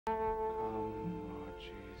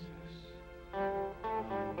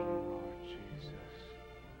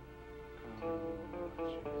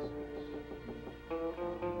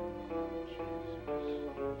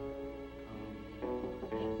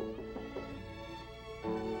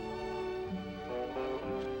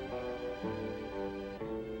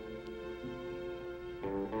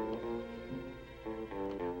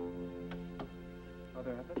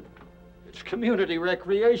community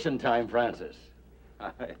recreation time, Francis.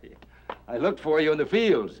 I looked for you in the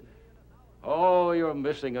fields. Oh, you're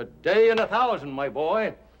missing a day in 1,000, my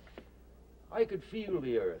boy. I could feel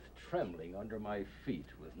the earth trembling under my feet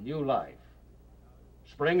with new life.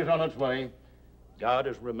 Spring is on its way. God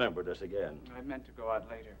has remembered us again. I meant to go out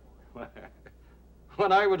later.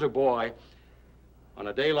 When I was a boy, on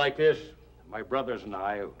a day like this, my brothers and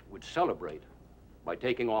I would celebrate by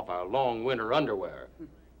taking off our long winter underwear.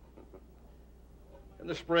 In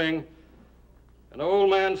the spring, an old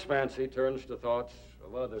man's fancy turns to thoughts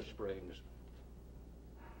of other springs.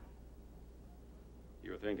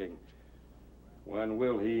 You're thinking, when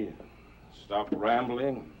will he stop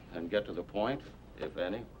rambling and get to the point, if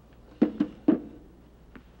any?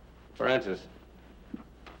 Francis,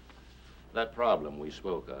 that problem we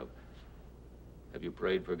spoke of, have you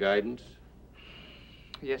prayed for guidance?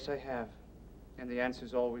 Yes, I have. And the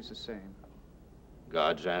answer's always the same.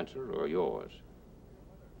 God's answer or yours?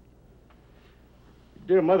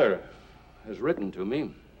 Dear Mother has written to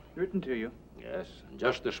me. Written to you? Yes, and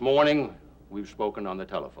just this morning, we've spoken on the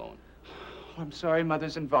telephone. I'm sorry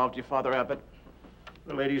Mother's involved you, Father Abbot.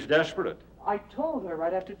 The lady's desperate. I told her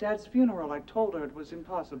right after Dad's funeral. I told her it was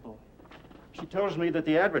impossible. She tells me that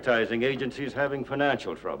the advertising agency's having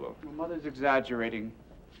financial trouble. Well, Mother's exaggerating.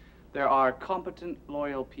 There are competent,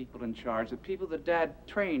 loyal people in charge, the people that Dad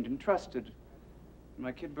trained and trusted.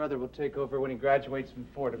 My kid brother will take over when he graduates from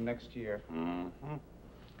Fordham next year. Mm-hmm.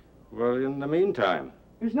 Well, in the meantime...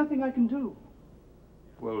 There's nothing I can do.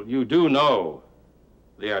 Well, you do know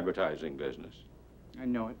the advertising business. I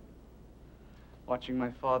know it. Watching my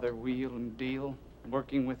father wheel and deal,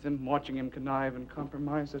 working with him, watching him connive and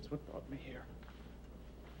compromise, that's what brought me here.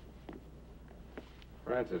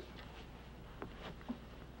 Francis,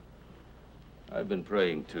 I've been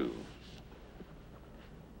praying too.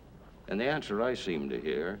 And the answer I seem to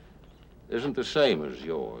hear isn't the same as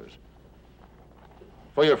yours.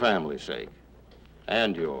 For your family's sake,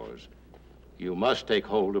 and yours, you must take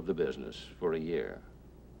hold of the business for a year.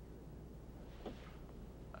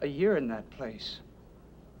 A year in that place?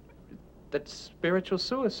 That's spiritual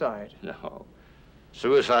suicide. No.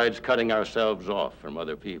 Suicide's cutting ourselves off from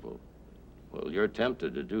other people. Well, you're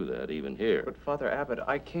tempted to do that even here. But Father Abbot,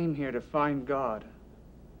 I came here to find God.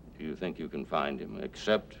 Do you think you can find him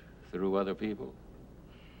except through other people?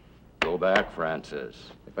 Go back,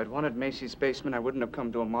 Francis. If I'd wanted Macy's basement, I wouldn't have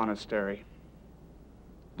come to a monastery.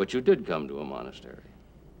 But you did come to a monastery.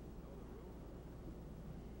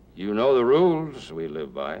 You know the rules we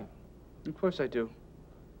live by. Of course I do.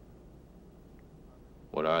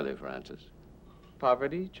 What are they, Francis?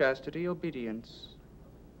 Poverty, chastity, obedience.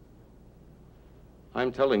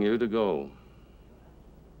 I'm telling you to go.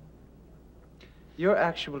 You're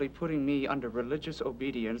actually putting me under religious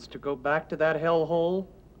obedience to go back to that hellhole?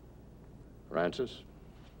 Francis,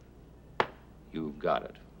 you've got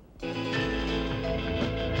it.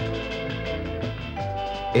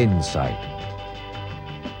 Insight.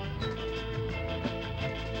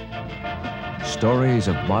 Stories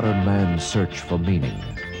of modern man's search for meaning,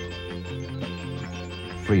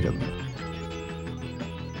 freedom,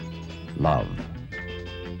 love,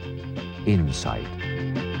 insight.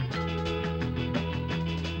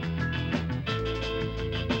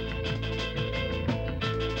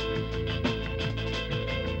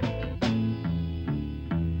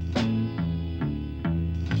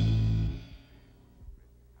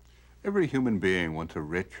 Every human being wants a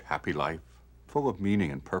rich, happy life, full of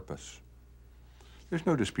meaning and purpose. There's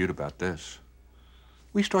no dispute about this.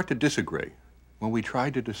 We start to disagree when we try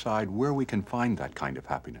to decide where we can find that kind of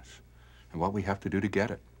happiness and what we have to do to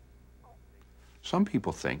get it. Some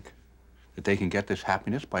people think that they can get this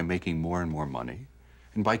happiness by making more and more money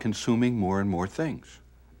and by consuming more and more things.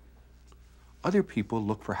 Other people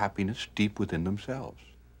look for happiness deep within themselves.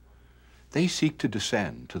 They seek to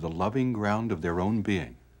descend to the loving ground of their own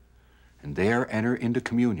being and there enter into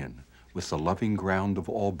communion with the loving ground of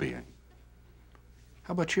all being.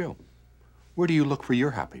 How about you? Where do you look for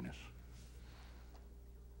your happiness?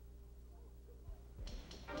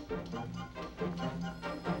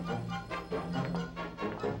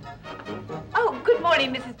 Oh, good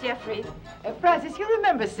morning, Mrs. Jeffries. Francis, you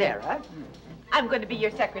remember Sarah? I'm going to be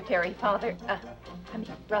your secretary, Father.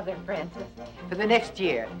 Brother Francis. For the next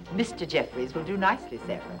year, Mr. Jeffries will do nicely,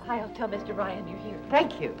 Sarah. I'll tell Mr. Ryan you're here.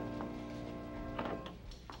 Thank you.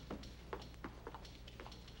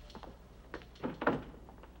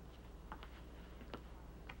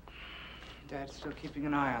 Dad's still keeping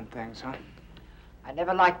an eye on things, huh? I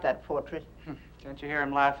never liked that portrait. Can't you hear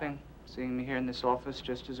him laughing? Seeing me here in this office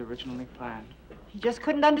just as originally planned. He just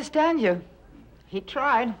couldn't understand you. He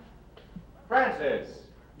tried. Francis!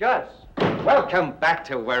 Gus! Welcome back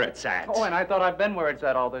to where it's at. Oh, and I thought I'd been where it's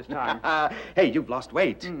at all this time. Hey, you've lost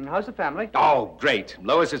weight. How's the family? Oh, great.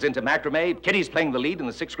 Lois is into macrame. Kitty's playing the lead in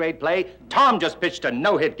the 6th grade play. Tom just pitched a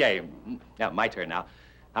no-hit game. Now, my turn now.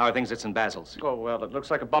 How are things at St. Basil's? Oh, well, it looks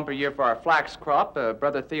like a bumper year for our flax crop.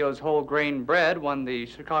 Brother Theo's whole grain bread won the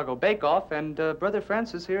Chicago Bake-Off, and Brother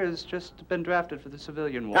Francis here has just been drafted for the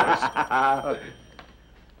civilian wars.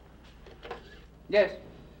 Yes,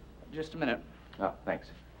 just a minute. Oh, thanks.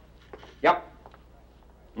 Yep.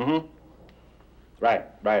 Mm-hmm.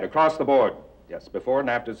 Right. Across the board. Yes, before and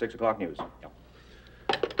after 6 o'clock news. Yep.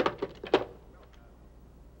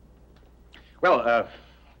 Well,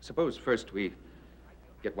 suppose first we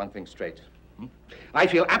get one thing straight. I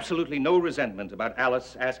feel absolutely no resentment about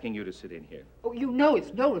Alice asking you to sit in here. Oh, you know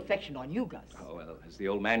it's no reflection on you, Gus. Oh, well, as the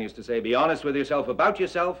old man used to say, be honest with yourself about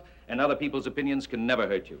yourself, and other people's opinions can never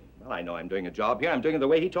hurt you. Well, I know I'm doing a job here. I'm doing it the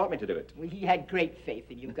way he taught me to do it. Well, he had great faith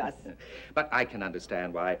in you, Gus. But I can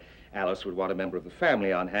understand why Alice would want a member of the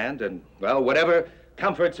family on hand, and, well, whatever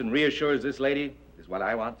comforts and reassures this lady is what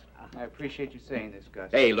I want. I appreciate you saying this, Gus.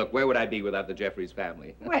 Hey, look, where would I be without the Jeffries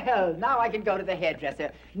family? Well, now I can go to the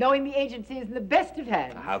hairdresser, knowing the agency is in the best of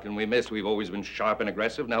hands. How can we miss? We've always been sharp and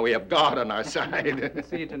aggressive. Now we have God on our side.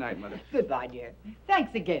 See you tonight, Mother. Goodbye, dear.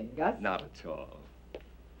 Thanks again, Gus. Not at all.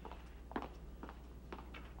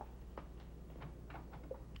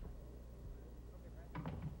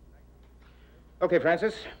 Okay,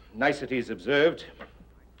 Francis. Niceties observed.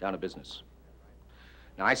 Down to business.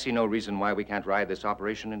 Now, I see no reason why we can't ride this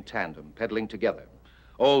operation in tandem, pedaling together.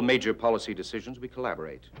 All major policy decisions, we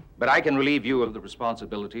collaborate. But I can relieve you of the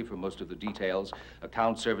responsibility for most of the details,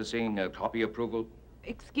 account servicing, copy approval.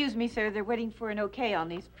 Excuse me, sir. They're waiting for an okay on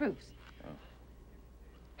these proofs. Oh.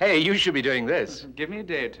 Hey, you should be doing this. Give me a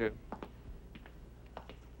day or two.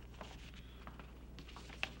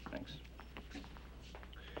 Thanks.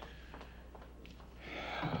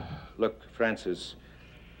 Look, Francis,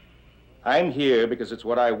 I'm here because it's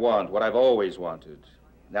what I want, what I've always wanted.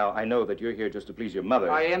 Now, I know that you're here just to please your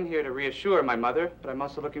mother. I am here to reassure my mother, but I'm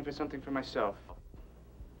also looking for something for myself.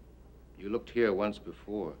 You looked here once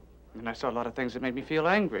before. And I saw a lot of things that made me feel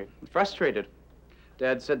angry and frustrated.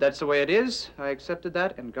 Dad said that's the way it is. I accepted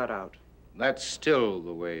that and got out. That's still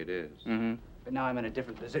the way it is. Mm-hmm. But now I'm in a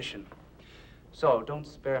different position. So don't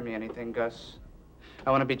spare me anything, Gus.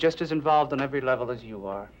 I want to be just as involved on every level as you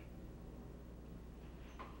are.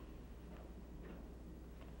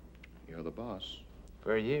 You're the boss.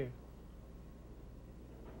 For a year.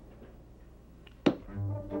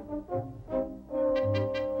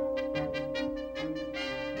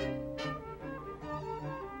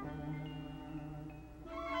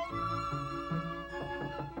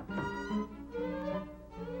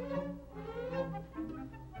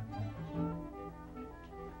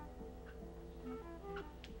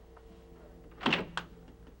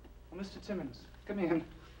 Mr. Timmons, come in.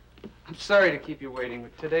 I'm sorry to keep you waiting,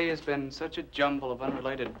 but today has been such a jumble of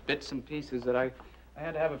unrelated bits and pieces that I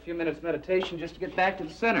had to have a few minutes meditation just to get back to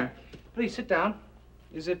the center. Please sit down.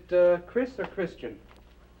 Is it Chris or Christian?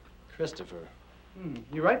 Christopher.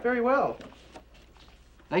 You write very well.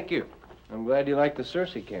 Thank you. I'm glad you like the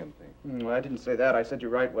Cersei campaign. Well, I didn't say that. I said you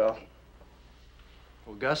write well.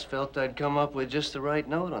 Well, Gus felt I'd come up with just the right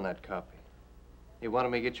note on that copy. He wanted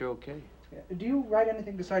me to get your okay. Do you write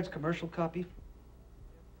anything besides commercial copy?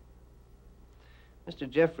 Mr.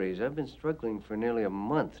 Jeffries, I've been struggling for nearly a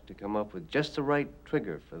month to come up with just the right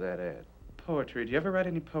trigger for that ad. Poetry. Do you ever write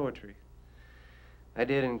any poetry? I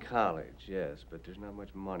did in college, yes, but there's not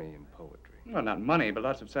much money in poetry. Well, not money, but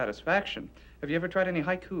lots of satisfaction. Have you ever tried any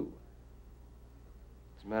haiku?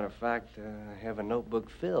 As a matter of fact, I have a notebook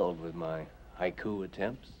filled with my haiku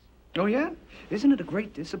attempts. Oh, yeah? Isn't it a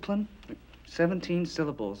great discipline? 17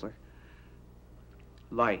 syllables.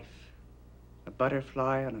 Life. A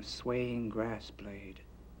butterfly on a swaying grass blade.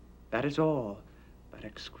 That is all, but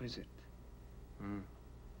exquisite.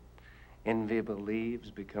 Enviable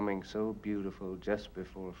leaves becoming so beautiful just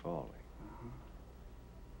before falling.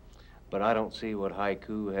 But I don't see what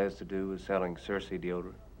haiku has to do with selling Cersei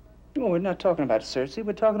deodorant. Oh, we're not talking about Cersei.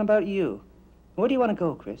 We're talking about you. Where do you want to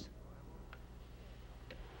go, Chris?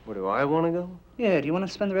 Where do I want to go? Yeah, do you want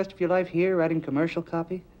to spend the rest of your life here writing commercial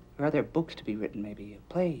copy? Or are there books to be written, maybe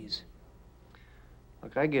plays?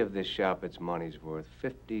 Look, I give this shop its money's worth,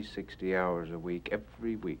 50, 60 hours a week,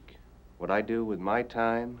 every week. What I do with my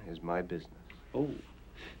time is my business. Oh,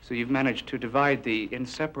 so you've managed to divide the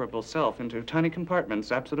inseparable self into tiny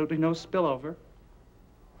compartments, absolutely no spillover.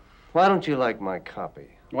 Why don't you like my copy?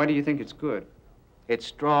 Why do you think it's good? It's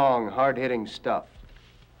strong, hard-hitting stuff.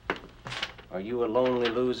 Are you a lonely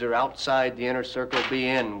loser outside the inner circle? Be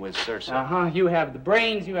in with Cersei. Uh-huh. You have the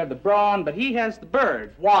brains, you have the brawn, but he has the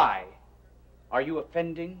bird. Why? Are you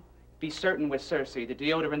offending? Be certain with Cersei, the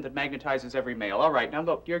deodorant that magnetizes every male. All right, now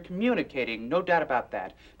look, you're communicating, no doubt about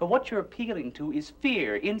that. But what you're appealing to is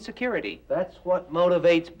fear, insecurity. That's what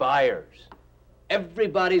motivates buyers.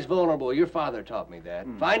 Everybody's vulnerable. Your father taught me that.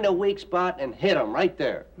 Find a weak spot and hit them right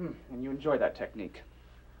there. And you enjoy that technique.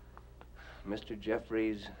 Mr.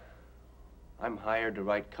 Jeffries, I'm hired to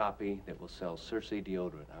write copy that will sell Cersei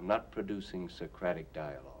deodorant. I'm not producing Socratic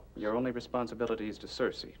dialogue. Your only responsibility is to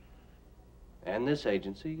Cersei. And this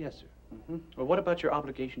agency, yes, sir. Well, what about your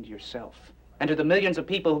obligation to yourself? And to the millions of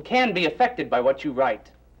people who can be affected by what you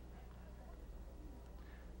write?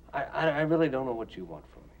 I really don't know what you want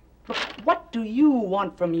from me. Look, what do you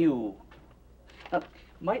want from you? Now,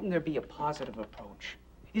 mightn't there be a positive approach?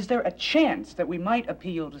 Is there a chance that we might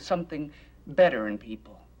appeal to something better in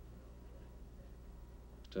people?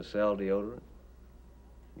 To sell deodorant?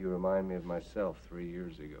 You remind me of myself 3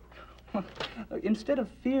 years ago. Instead of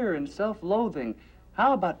fear and self-loathing,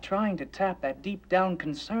 how about trying to tap that deep-down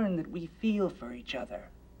concern that we feel for each other?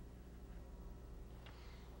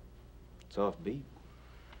 It's offbeat.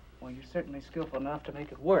 Well, you're certainly skillful enough to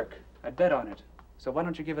make it work. I'd bet on it. So why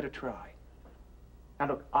don't you give it a try? Now,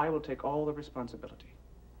 look, I will take all the responsibility.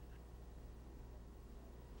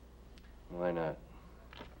 Why not?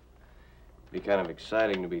 Be kind of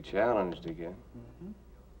exciting to be challenged again.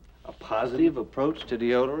 A positive approach to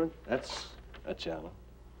deodorant? That's a challenge.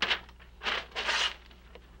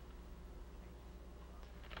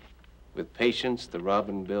 With patience, the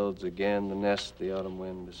robin builds again the nest the autumn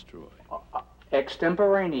wind destroyed.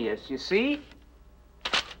 Extemporaneous, you see?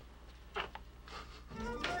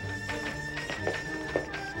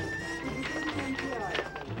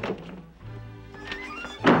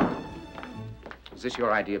 Is this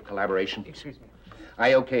your idea of collaboration? Excuse me.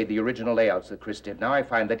 I okayed the original layouts that Chris did. Now I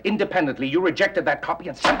find that independently you rejected that copy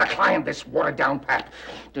and sent the client this watered-down pap.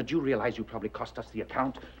 Did you realize you probably cost us the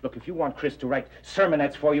account? Look, if you want Chris to write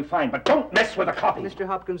sermonettes for you, fine, but don't mess with the copy. Mr.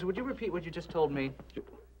 Hopkins, would you repeat what you just told me?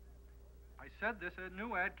 I said this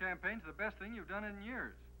new ad campaign's the best thing you've done in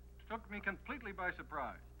years. It took me completely by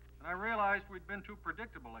surprise. And I realized we'd been too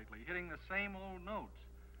predictable lately, hitting the same old notes.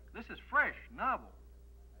 This is fresh, novel.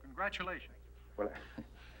 Congratulations. Well,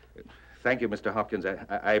 thank you, Mr. Hopkins.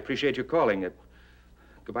 I appreciate your calling.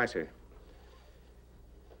 Goodbye, sir.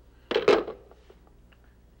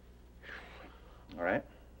 All right.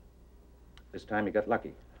 This time you got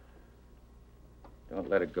lucky. Don't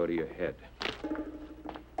let it go to your head.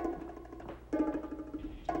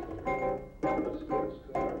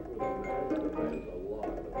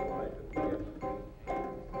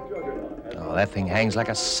 Oh, that thing hangs like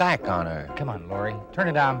a sack on her. Come on, Laurie. Turn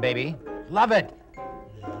it down, baby. Love it.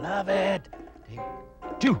 Love it. Take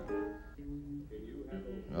two.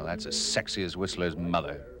 Well, that's as sexy as Whistler's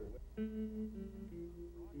mother.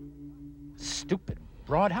 Stupid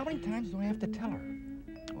broad. How many times do I have to tell her?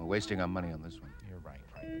 We're wasting our money on this one. You're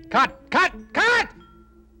right. Cut! Cut! Cut!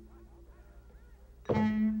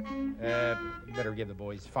 You better give the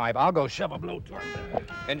boys 5. I'll go shove a blowtorch.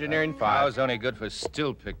 Engineering 5. File's only good for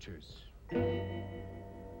still pictures.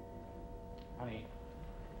 Honey,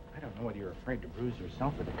 I don't know whether you're afraid to bruise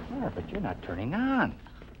yourself or the car, but you're not turning on.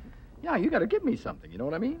 Yeah, you gotta give me something, you know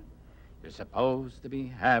what I mean? You're supposed to be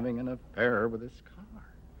having an affair with this car.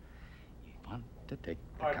 You want to take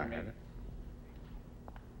the car.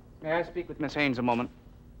 May I speak with Miss Haynes a moment?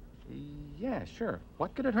 Yeah, sure.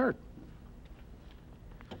 What could it hurt?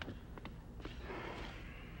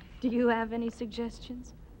 Do you have any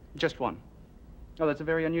suggestions? Just one. Oh, that's a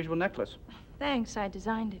very unusual necklace. Thanks, I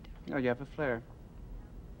designed it. Oh, you have a flair.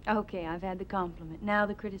 Okay, I've had the compliment. Now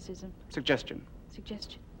the criticism. Suggestion.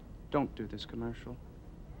 Suggestion. Don't do this commercial.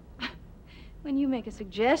 When you make a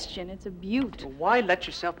suggestion, it's a beaut. Well, why let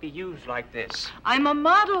yourself be used like this? I'm a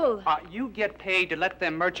model. You get paid to let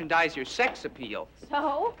them merchandise your sex appeal.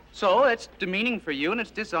 So? So it's demeaning for you, and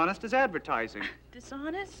it's dishonest as advertising.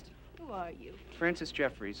 Dishonest? Who are you? Francis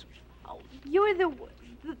Jeffries. Oh, you're the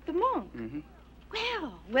monk. Mm-hmm.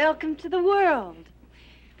 Well, welcome to the world.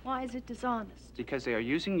 Why is it dishonest? Because they are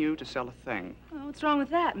using you to sell a thing. Well, what's wrong with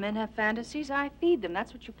that? Men have fantasies. I feed them.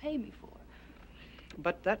 That's what you pay me for.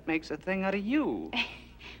 But that makes a thing out of you.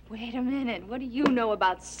 Wait a minute. What do you know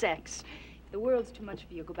about sex? If the world's too much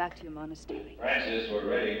for you, go back to your monastery. Francis, we're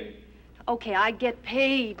ready. Okay, I get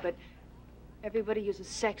paid, but everybody uses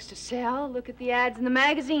sex to sell. Look at the ads in the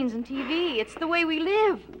magazines and TV. It's the way we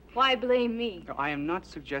live. Why blame me? No, I am not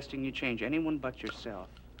suggesting you change anyone but yourself.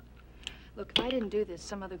 Look, if I didn't do this,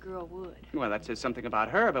 some other girl would. Well, that says something about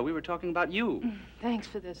her, but we were talking about you. Thanks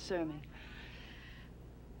for this sermon.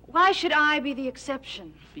 Why should I be the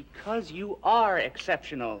exception? Because you are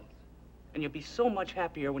exceptional. And you'll be so much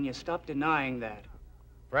happier when you stop denying that.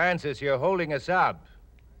 Francis, you're holding us up.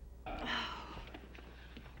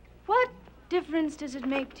 What difference does it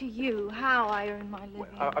make to you how I earn my living?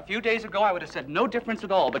 A few days ago, I would have said no difference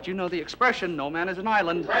at all, but you know the expression, no man is an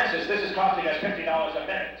island. Francis, this is costing us $50 a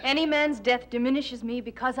minute. Any man's death diminishes me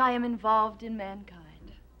because I am involved in mankind.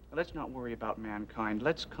 Let's not worry about mankind.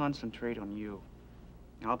 Let's concentrate on you.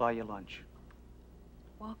 I'll buy you lunch.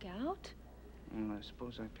 Walk out? Well, I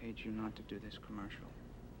suppose I paid you not to do this commercial.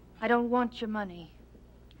 I don't want your money.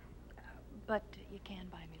 But you can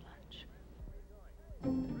buy me lunch.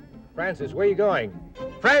 Francis, where are you going?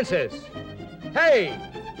 Francis! Hey!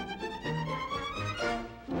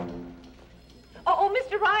 Oh,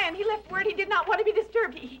 Mr. Ryan, he left word he did not want to be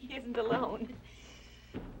disturbed. He isn't alone.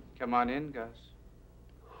 Come on in, Gus.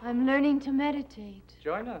 I'm learning to meditate.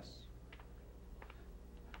 Join us.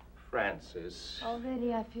 Francis.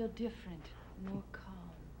 Already I feel different, more calm.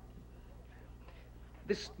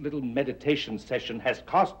 This little meditation session has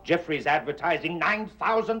cost Jeffrey's advertising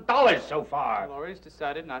 $9,000 so far. Laurie's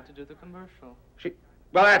decided not to do the commercial.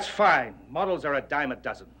 Well, that's fine. Models are a dime a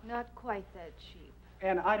dozen. Not quite that cheap.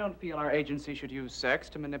 And I don't feel our agency should use sex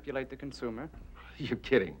to manipulate the consumer. You're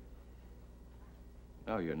kidding.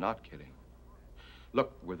 No, you're not kidding.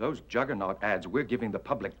 Look, with those juggernaut ads, we're giving the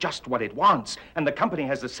public just what it wants, and the company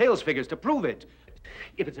has the sales figures to prove it.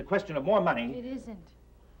 If it's a question of more money... It isn't.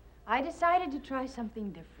 I decided to try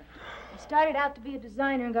something different. I started out to be a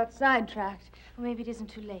designer and got sidetracked. Well, maybe it isn't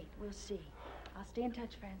too late. We'll see. I'll stay in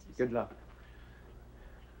touch, Francis. Good luck.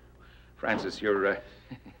 Francis, you're,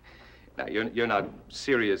 now, you're not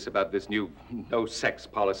serious about this new no-sex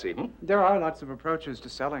policy, hmm? There are lots of approaches to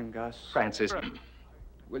selling, Gus. Francis,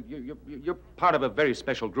 well, you're part of a very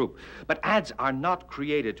special group. But ads are not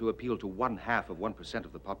created to appeal to 0.5%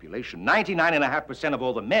 of the population. 99.5% of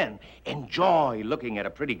all the men enjoy looking at a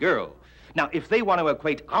pretty girl. Now, if they want to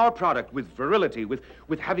equate our product with virility, with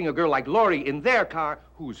having a girl like Laurie in their car,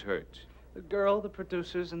 who's hurt? The girl, the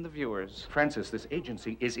producers, and the viewers. Francis, this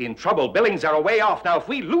agency is in trouble. Billings are way off. Now, if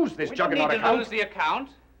we lose this juggernaut account... We don't need to lose the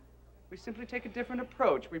account. We simply take a different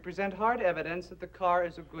approach. We present hard evidence that the car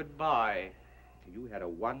is a good buy. You had a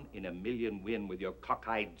 1 in a million win with your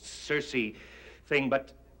cockeyed Circe thing,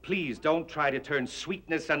 but please don't try to turn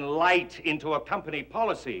sweetness and light into a company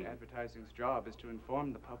policy. Advertising's job is to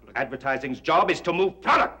inform the public. Advertising's job is to move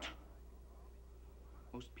product.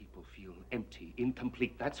 Most people feel empty,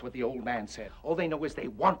 incomplete. That's what the old man said. All they know is they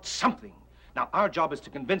want something. Now, our job is to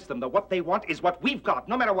convince them that what they want is what we've got,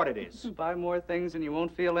 no matter what it is. Buy more things and you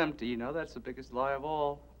won't feel empty. You know, that's the biggest lie of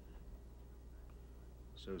all.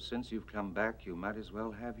 So since you've come back, you might as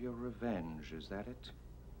well have your revenge, is that it?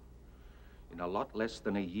 In a lot less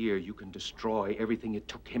than a year, you can destroy everything it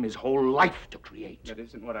took him his whole life to create. That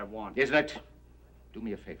isn't what I want. Isn't it? Do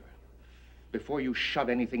me a favor. Before you shove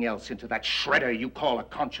anything else into that shredder you call a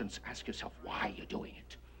conscience, ask yourself why you're doing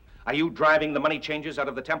it. Are you driving the money changers out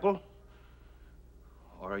of the temple?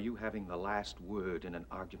 Or are you having the last word in an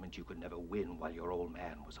argument you could never win while your old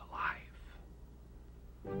man was alive?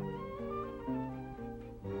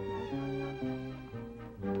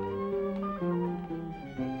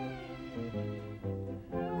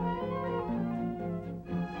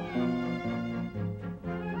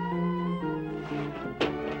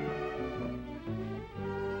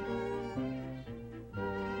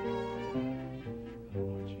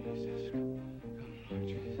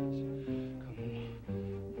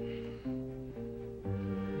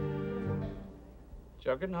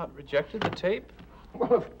 Juggernaut rejected the tape?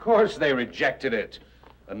 Well, of course they rejected it.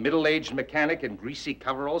 A middle-aged mechanic in greasy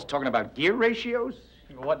coveralls talking about gear ratios?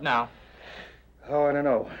 What now? Oh, I don't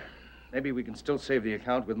know. Maybe we can still save the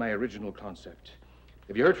account with my original concept.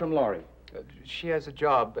 Have you heard from Laurie? She has a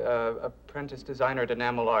job, apprentice designer at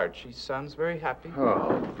Enamel Art. She sounds very happy.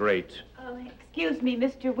 Oh, great. Oh, excuse me,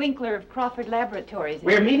 Mr. Winkler of Crawford Laboratories.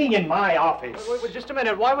 We're meeting in my office. Wait, just a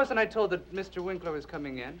minute. Why wasn't I told that Mr. Winkler was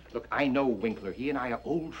coming in? Look, I know Winkler. He and I are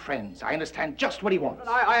old friends. I understand just what he wants.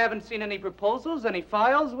 But I haven't seen any proposals, any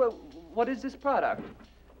files. What is this product?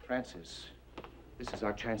 Francis, this is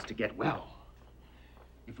our chance to get well.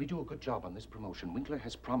 If we do a good job on this promotion, Winkler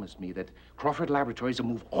has promised me that Crawford Laboratories will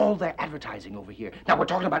move all their advertising over here. Now, we're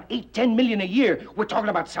talking about 8-10 million a year. We're talking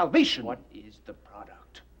about salvation. What is the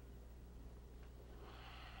product?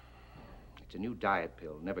 It's a new diet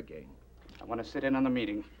pill, never gain. I want to sit in on the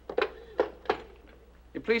meeting.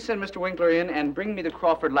 You please send Mr. Winkler in and bring me the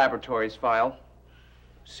Crawford Laboratories file.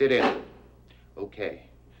 Sit in. Okay,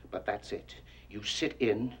 but that's it. You sit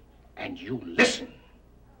in and you listen.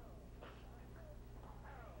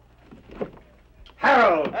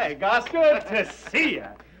 Harold! Hey, Gus, good to see you.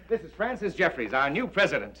 This is Francis Jeffries, our new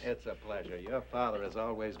president. It's a pleasure. Your father has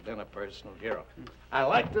always been a personal hero. I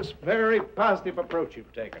like this very positive approach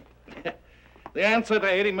you've taken. The answer to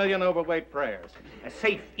 80 million overweight prayers. A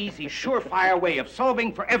safe, easy, surefire way of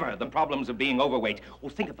solving forever the problems of being overweight. Oh,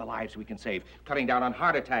 think of the lives we can save. Cutting down on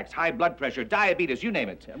heart attacks, high blood pressure, diabetes, you name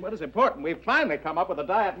it. And what is important, we've finally come up with a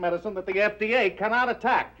diet medicine that the FDA cannot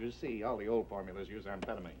attack. You see, all the old formulas use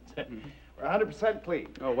amphetamines. We're 100% clean.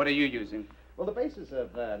 Oh, what are you using? Well, the basis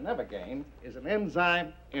of Nevergain is an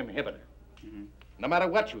enzyme inhibitor. No matter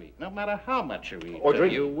what you eat, no matter how much you eat, Or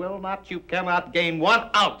drink. you cannot gain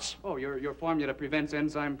 1 ounce. Oh, your formula prevents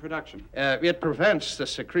enzyme production. It prevents the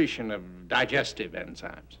secretion of digestive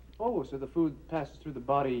enzymes. Oh, so the food passes through the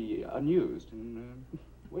body unused and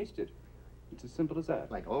wasted. It's as simple as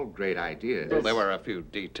that. Like all great ideas. Well, there were a few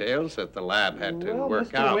details that the lab had to Well, work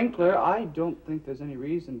Mr. out. Winkler, I don't think there's any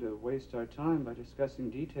reason to waste our time by discussing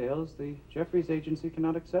details. The Jeffries agency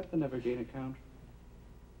cannot accept the Nevergain account.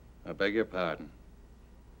 I beg your pardon.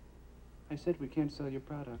 I said we can't sell your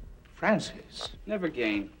product. Francis.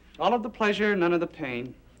 Nevergain. All of the pleasure, none of the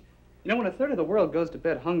pain. You know, when a third of the world goes to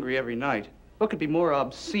bed hungry every night, what could be more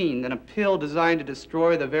obscene than a pill designed to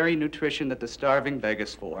destroy the very nutrition that the starving beg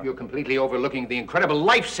us for? You're completely overlooking the incredible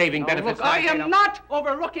life-saving benefits. Look, I am not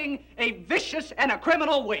overlooking a vicious and a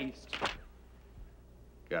criminal waste.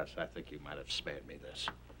 Gus, I think you might have spared me this.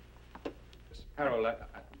 Harold,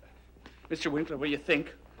 Mr. Winkler, will you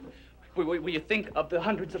think? Will you think of the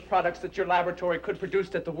hundreds of products that your laboratory could produce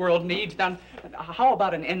that the world needs? Now, how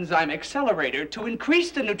about an enzyme accelerator to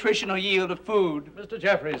increase the nutritional yield of food? Mr.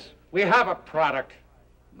 Jeffries, we have a product.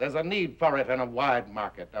 There's a need for it in a wide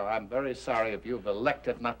market. Now, I'm very sorry if you've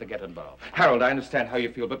elected not to get involved. Harold, I understand how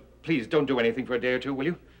you feel, but please don't do anything for a day or two, will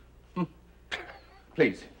you?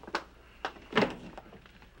 Please.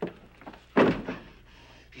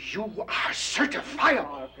 You are certifiable.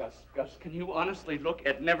 Oh, Gus, can you honestly look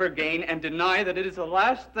at Nevergain and deny that it is the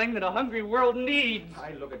last thing that a hungry world needs?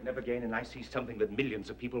 I look at Nevergain and I see something that millions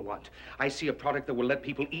of people want. I see a product that will let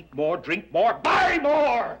people eat more, drink more, buy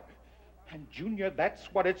more! And, Junior, that's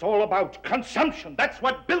what it's all about. Consumption. That's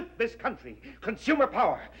what built this country. Consumer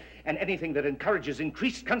power. And anything that encourages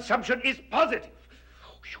increased consumption is positive.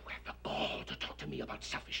 You have the gall to talk to me about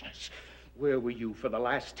selfishness. Where were you for the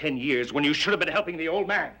last 10 years when you should have been helping the old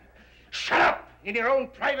man? Shut up in your own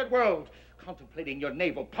private world, contemplating your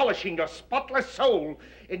navel, polishing your spotless soul,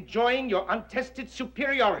 enjoying your untested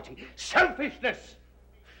superiority. Selfishness!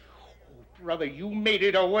 Oh, brother, you made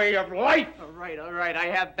it a way of life. All right. I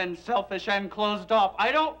have been selfish and closed off.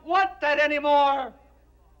 I don't want that anymore.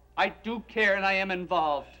 I do care and I am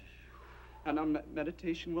involved. And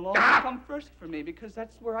meditation will always come first for me because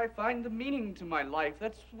that's where I find the meaning to my life.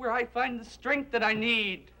 That's where I find the strength that I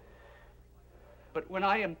need. But when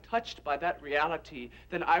I am touched by that reality,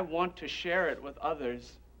 then I want to share it with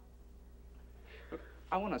others.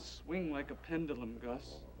 I want to swing like a pendulum,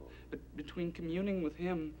 Gus, between communing with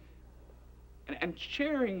him and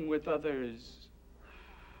sharing with others.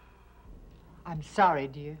 I'm sorry,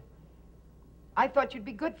 dear. I thought you'd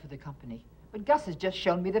be good for the company. But Gus has just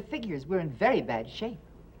shown me the figures. We're in very bad shape.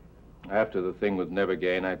 After the thing with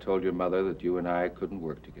Nevergain, I told your mother that you and I couldn't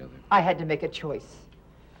work together. I had to make a choice.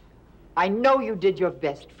 I know you did your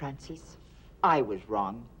best, Francis. I was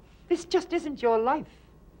wrong. This just isn't your life.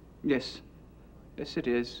 Yes, it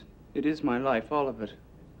is. It is my life, all of it.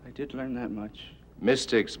 I did learn that much.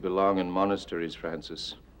 Mystics belong in monasteries,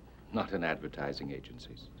 Francis, not in advertising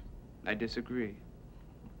agencies. I disagree.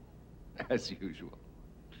 As usual.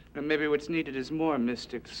 And maybe what's needed is more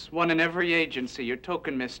mystics. One in every agency, your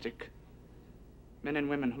token mystic. Men and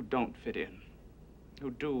women who don't fit in.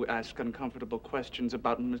 Who do ask uncomfortable questions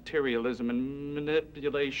about materialism and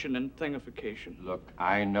manipulation and thingification. Look,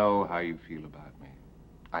 I know how you feel about me.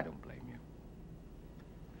 I don't blame you.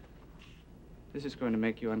 This is going to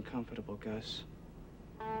make you uncomfortable, Gus.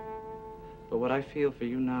 But what I feel for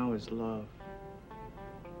you now is love.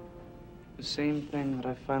 The same thing that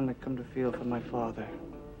I've finally come to feel for my father.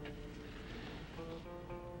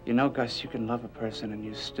 You know, Gus, you can love a person and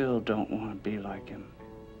you still don't want to be like him.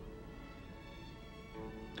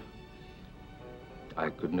 I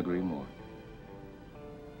couldn't agree more.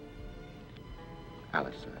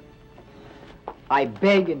 Alice, I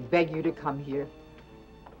beg and beg you to come here.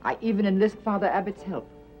 I even enlist Father Abbott's help.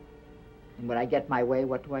 And when I get my way,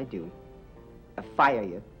 what do? I fire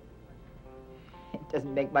you. It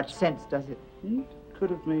doesn't make much sense, does it? Could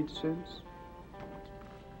have made sense.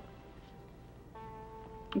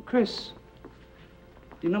 And Chris,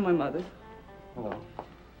 you know my mother? hello.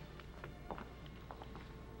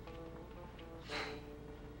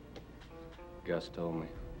 Gus told me.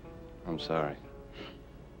 I'm sorry.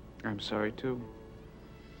 I'm sorry, too.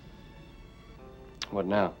 What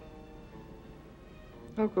now?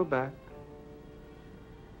 I'll go back.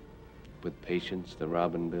 With patience, the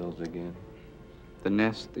robin builds again? The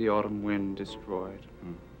nest the autumn wind destroyed.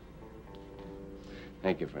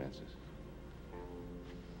 Thank you, Francis.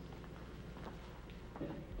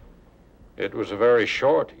 It was a very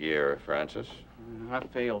short year, Francis. I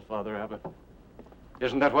failed, Father Abbot.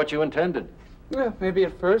 Isn't that what you intended? Yeah, maybe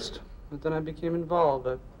at first, but then I became involved.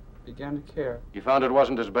 I began to care. You found it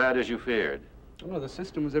wasn't as bad as you feared. Oh, no, the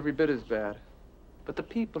system was every bit as bad. But the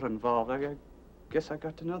people involved, I guess I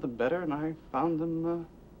got to know them better, and I found them,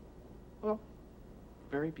 well,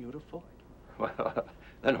 very beautiful. Well,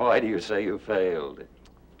 then why do you say you failed?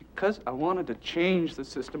 Because I wanted to change the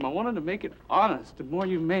system. I wanted to make it honest and more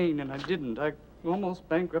humane, and I didn't. I almost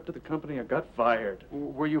bankrupted the company. I got fired.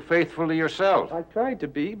 Were you faithful to yourself? I tried to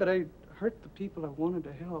be, but I hurt the people I wanted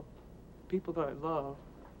to help, people that I love.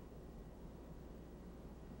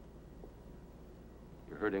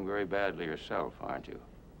 You're hurting very badly yourself, aren't you?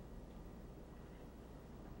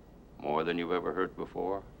 More than you've ever hurt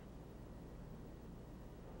before?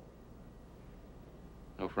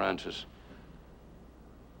 No, Francis.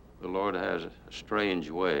 The Lord has a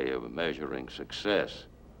strange way of measuring success.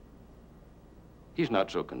 He's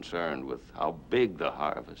not so concerned with how big the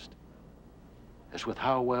harvest as with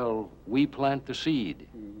how well we plant the seed.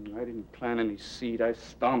 I didn't plant any seed. I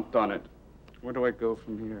stomped on it. Where do I go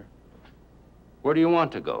from here? Where do you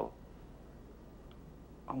want to go?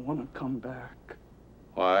 I want to come back.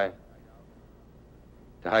 Why?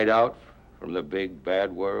 To hide out from the big,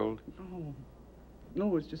 bad world?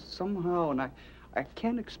 No, it's just somehow, and I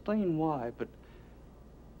can't explain why, but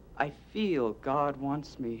I feel God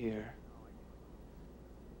wants me here.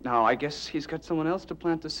 Now, I guess he's got someone else to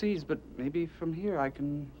plant the seeds, but maybe from here I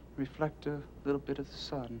can reflect a little bit of the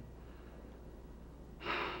sun.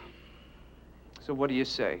 So what do you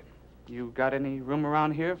say? You got any room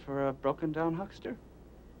around here for a broken-down huckster?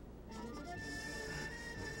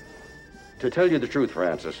 To tell you the truth,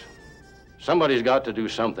 Francis, somebody's got to do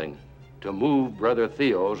something to move Brother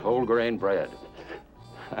Theo's whole grain bread.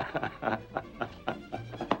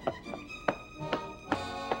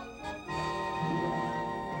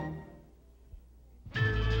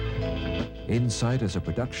 Insight is a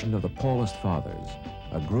production of the Paulist Fathers,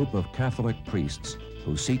 a group of Catholic priests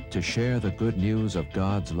who seek to share the good news of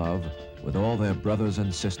God's love with all their brothers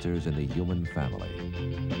and sisters in the human family.